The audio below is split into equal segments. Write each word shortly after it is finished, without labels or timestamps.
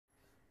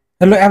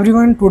Hello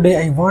everyone, today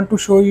I want to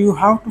show you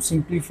how to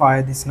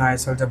simplify this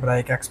nice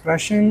algebraic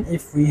expression.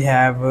 If we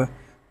have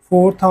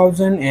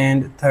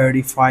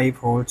 4035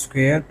 whole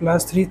square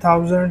plus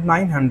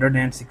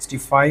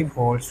 3965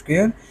 whole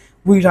square,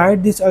 we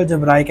write this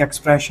algebraic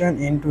expression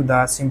into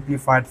the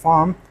simplified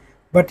form.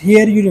 But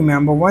here you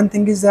remember one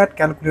thing is that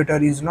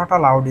calculator is not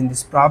allowed in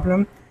this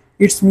problem.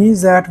 It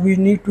means that we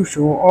need to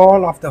show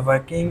all of the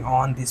working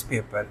on this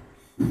paper.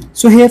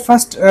 So here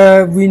first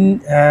we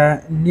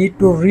need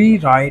to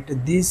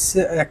rewrite this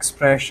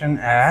expression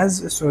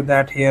as, so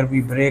that here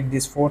we break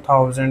this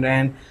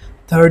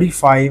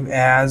 4035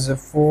 as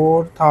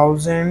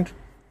 4000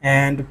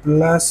 and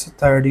plus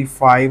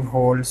 35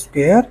 whole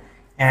square,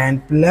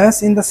 and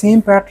plus in the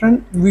same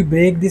pattern we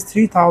break this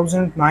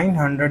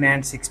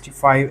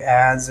 3965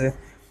 as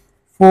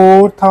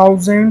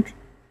 4000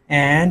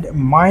 and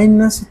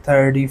minus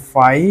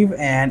 35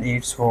 and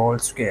its whole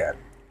square.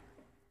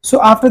 So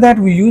after that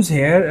we use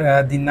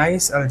here the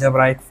nice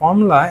algebraic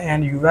formula,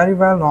 and you very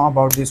well know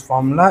about this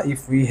formula.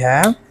 If we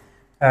have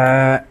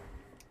a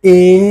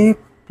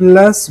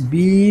plus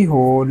b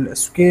whole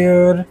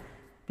square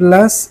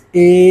plus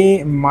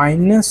a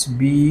minus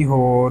b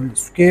whole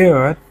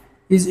square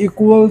is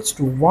equals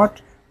to what?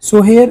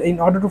 So here,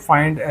 in order to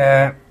find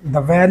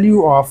the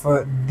value of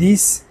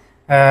this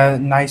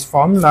nice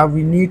formula,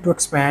 we need to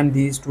expand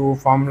these two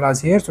formulas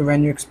here. So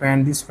when you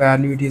expand this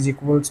value, it is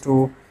equals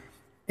to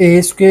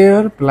a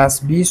square plus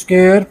b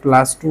square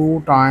plus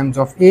 2 times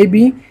of ab,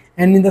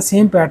 and in the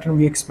same pattern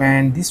we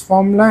expand this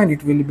formula and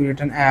it will be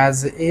written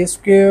as a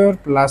square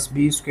plus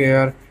b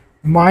square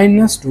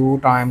minus 2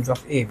 times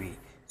of ab.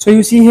 So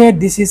you see here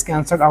this is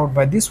cancelled out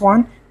by this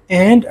one,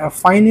 and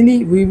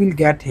finally we will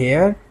get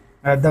here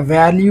the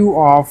value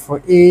of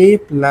a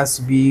plus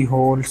b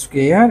whole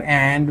square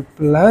and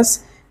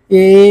plus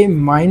a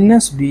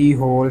minus b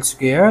whole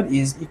square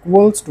is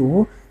equals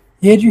to,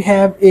 here you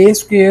have a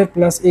square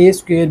plus a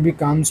square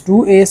becomes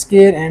 2a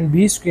square and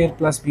b square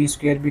plus b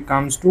square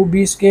becomes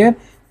 2b square,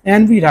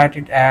 and we write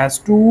it as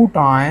 2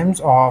 times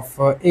of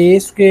a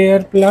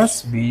square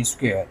plus b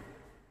square.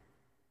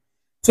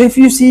 So if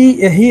you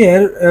see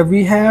here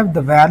we have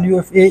the value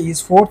of a is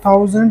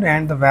 4000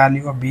 and the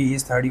value of b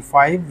is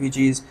 35, which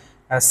is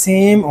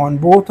same on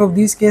both of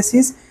these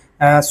cases.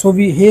 So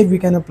here we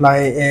can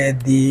apply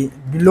the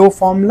below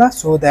formula,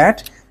 so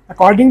that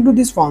according to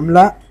this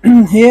formula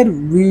here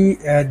we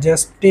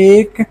just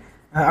take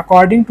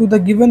according to the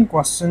given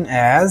question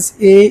as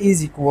a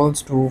is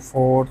equals to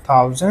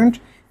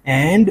 4000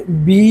 and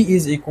b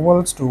is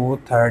equals to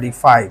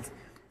 35,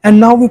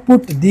 and now we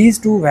put these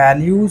two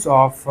values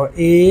of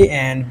a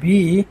and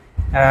b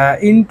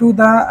into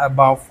the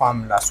above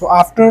formula. So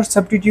after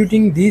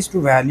substituting these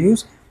two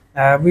values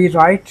we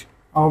write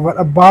our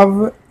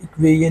above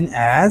equation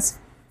as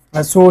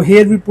so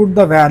here we put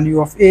the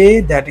value of a,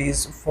 that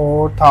is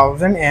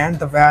 4000, and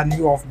the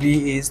value of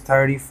b is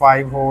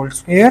 35 whole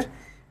square.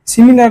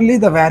 Similarly,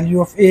 the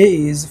value of a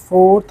is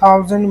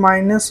 4000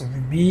 minus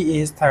b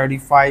is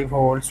 35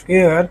 whole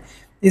square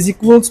is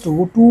equals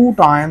to 2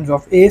 times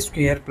of a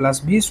square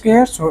plus b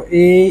square. So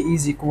a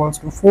is equals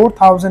to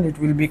 4000, it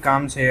will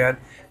becomes here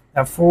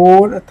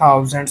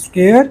 4000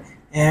 square,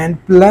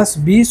 and plus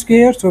b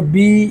square, so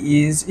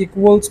b is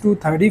equals to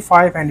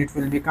 35 and it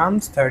will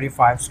becomes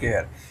 35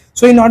 square.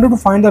 So in order to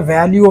find the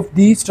value of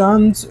these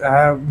terms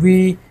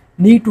we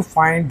need to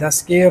find the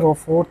square of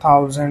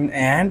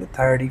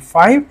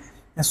 4035.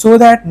 So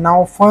that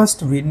now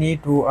first we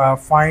need to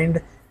find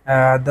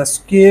the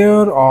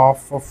square of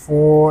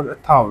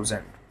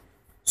 4000.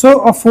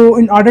 So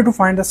in order to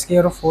find the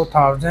square of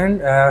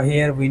 4000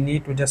 here we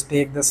need to just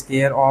take the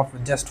square of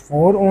just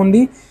 4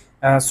 only.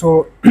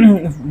 So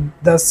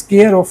the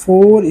square of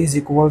 4 is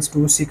equals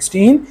to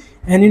 16,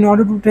 and in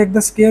order to take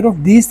the square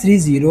of these three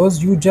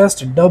zeros you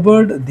just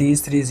doubled these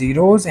three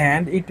zeros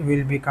and it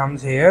will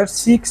becomes here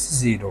 6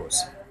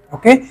 zeros.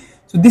 Okay,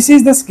 so this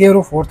is the square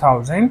of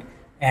 4000,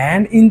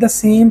 and in the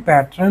same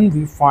pattern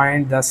we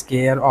find the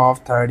square of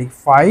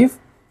 35.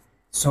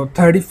 So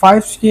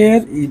 35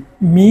 square, it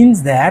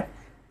means that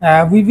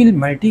we will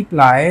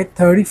multiply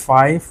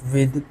 35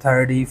 with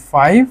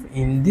 35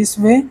 in this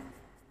way.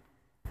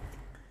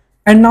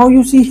 And now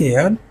you see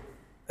here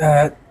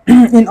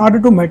in order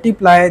to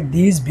multiply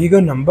these bigger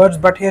numbers,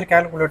 but here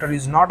calculator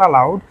is not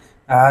allowed,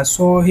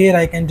 so here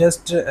I can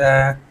just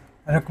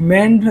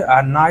recommend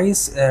a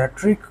nice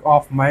trick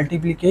of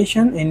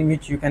multiplication in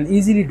which you can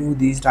easily do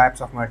these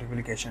types of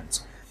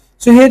multiplications.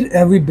 So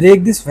here we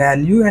break this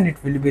value and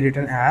it will be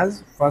written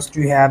as, first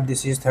you have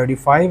this is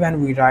 35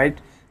 and we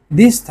write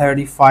this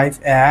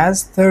 35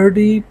 as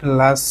 30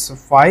 plus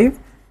 5,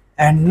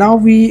 and now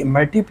we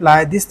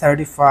multiply this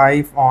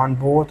 35 on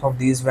both of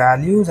these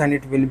values and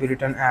it will be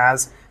written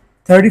as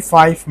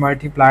 35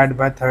 multiplied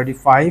by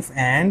 35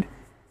 and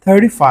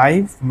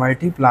 35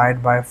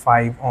 multiplied by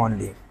 5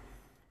 only.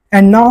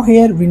 And now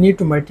here we need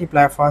to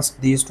multiply first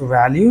these two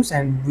values,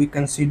 and we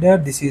consider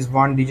this is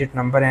 1 digit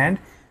number and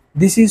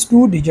this is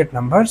 2 digit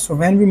number. So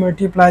when we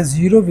multiply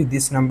 0 with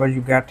this number you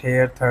get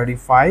here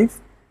 35,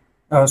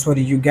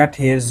 you get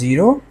here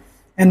 0,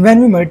 And when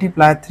we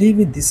multiply 3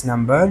 with this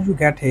number, you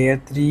get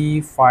here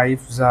 3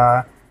 5s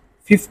are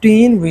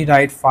 15. We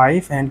write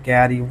 5 and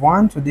carry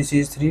 1. So this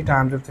is 3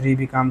 times of 3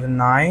 becomes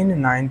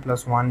 9. 9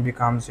 plus 1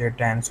 becomes here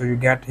 10. So you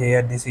get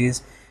here this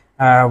is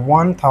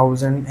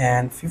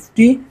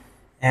 1050.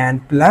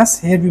 And plus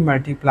here we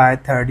multiply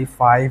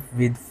 35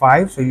 with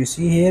 5. So you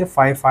see here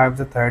 5 5s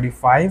are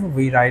 35.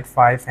 We write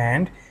 5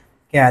 and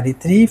carry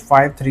 3.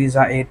 5 3s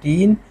are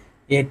 18.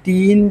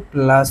 18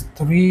 plus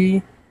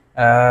 3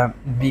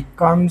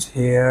 becomes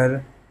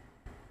here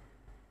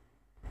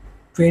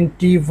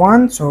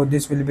 21. So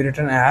this will be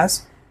written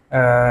as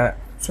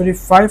sorry,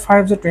 5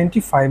 5s are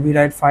 25. We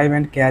write 5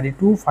 and carry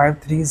 2. 5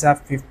 3s are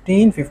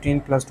 15.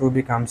 15 plus 2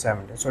 becomes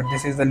 17. So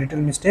this is the little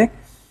mistake.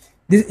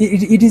 This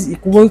it is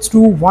equals to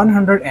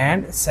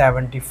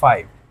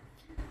 175.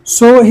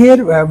 So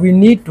here we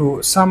need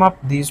to sum up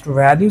these two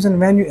values, and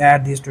when you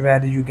add these two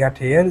values, you get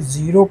here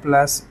 0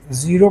 plus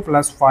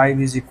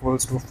 5 is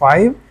equals to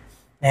 5,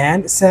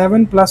 and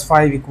 7 plus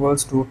 5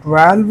 equals to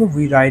 12.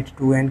 We write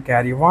 2 and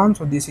carry 1.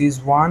 So this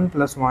is 1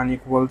 plus 1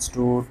 equals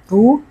to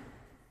 2,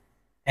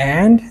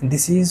 and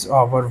this is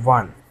our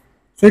 1.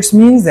 So it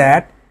means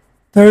that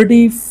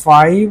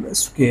 35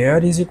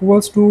 square is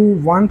equals to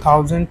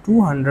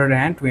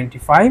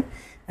 1225.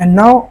 And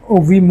now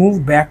we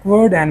move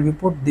backward and we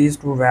put these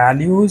two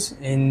values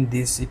in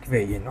this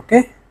equation.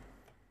 Okay,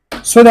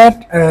 so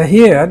that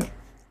here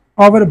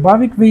our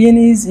above equation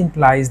is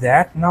implies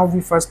that now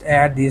we first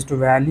add these two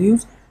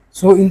values.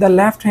 So in the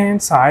left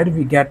hand side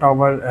we get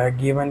our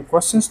given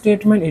question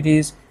statement. It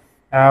is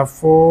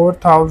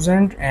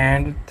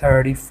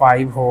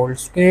 4035 whole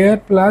square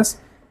plus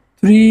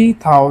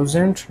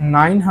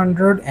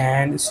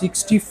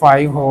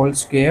 3965 whole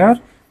square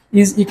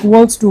is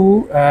equals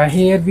to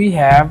here we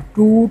have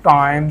 2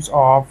 times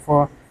of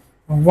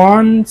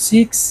 1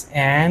 6,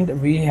 and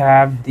we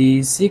have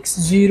the 6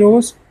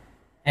 zeros,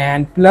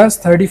 and plus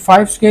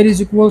 35 square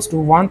is equals to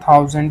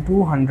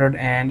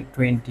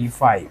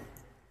 1225.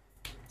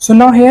 So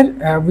now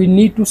here we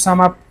need to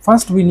sum up.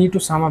 First we need to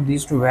sum up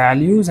these two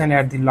values, and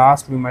at the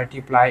last we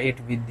multiply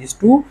it with these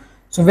two.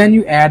 So when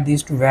you add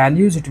these two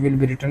values, it will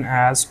be written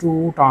as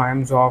 2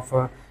 times of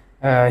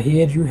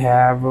here you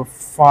have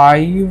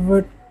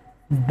 5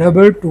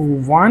 double to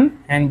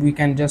 1, and we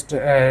can just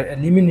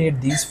eliminate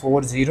these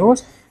 4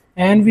 zeros,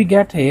 and we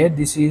get here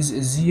this is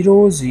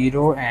 0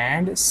 0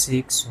 and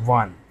 6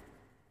 1.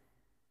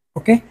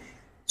 Okay,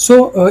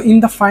 so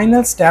in the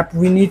final step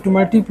we need to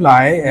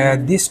multiply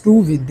this 2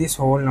 with this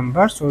whole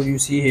number. So you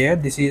see here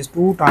this is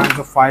 2 times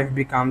of 5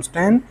 becomes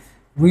 10.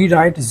 We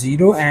write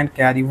 0 and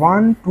carry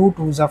 1. 2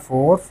 2s are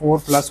 4. 4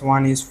 plus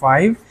 1 is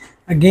 5.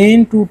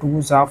 Again 2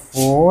 2s are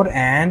 4,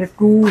 and 2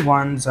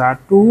 1s are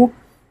 2,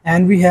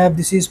 and we have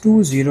this is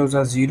 2 zeros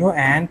are 0,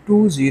 and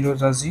 2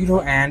 zeros are 0,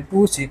 and 2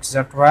 6s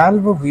are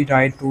 12. We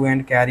write 2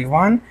 and carry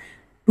 1.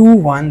 2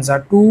 1s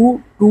are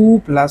 2.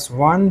 2 plus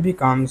 1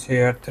 becomes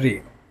here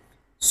 3.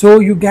 So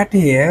you get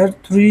here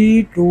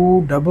 3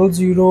 2 0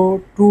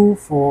 0 2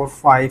 4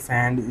 5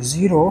 and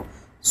 0.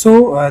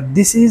 So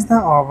this is the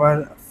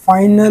our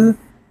final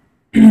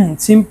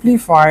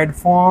simplified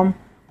form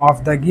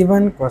of the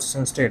given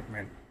question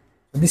statement.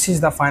 So this is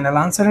the final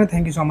answer, and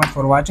thank you so much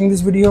for watching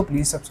this video.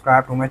 Please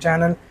subscribe to my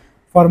channel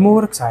for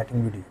more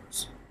exciting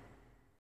videos.